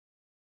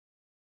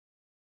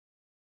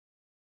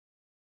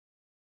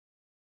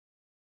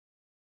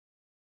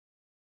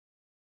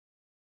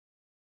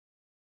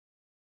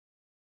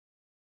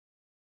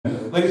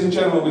Ladies and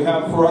gentlemen, we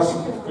have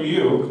for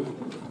you,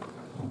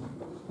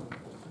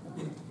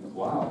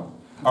 wow,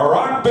 a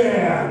rock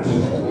band.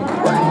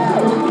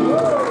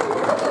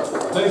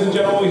 Ladies and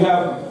gentlemen, we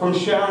have from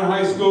Sharon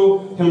High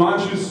School,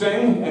 Himanshu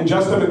Singh and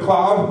Justin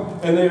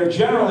McLeod, and they are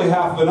generally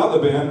half of another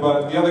band,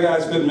 but the other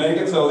guys couldn't make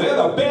it, so they're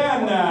the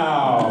band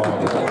now.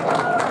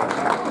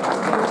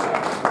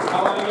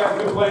 How long you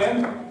guys been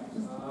playing?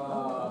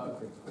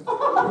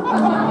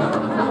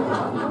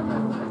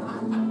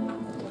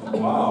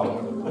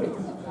 Wow.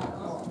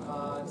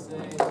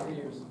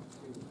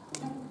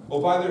 Well,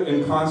 by their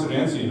in concert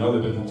answer, you know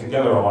they've been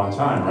together a long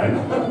time, right?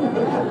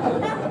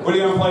 What are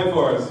you going to play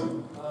for us?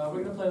 We're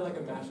going to play like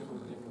a mashup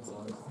of different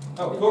songs.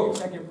 Oh, cool. You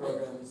can check your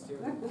programs too.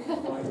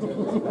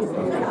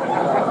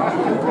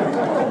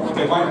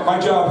 Okay, my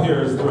job here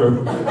is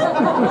through.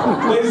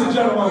 Ladies and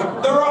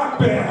gentlemen, the rock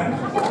band!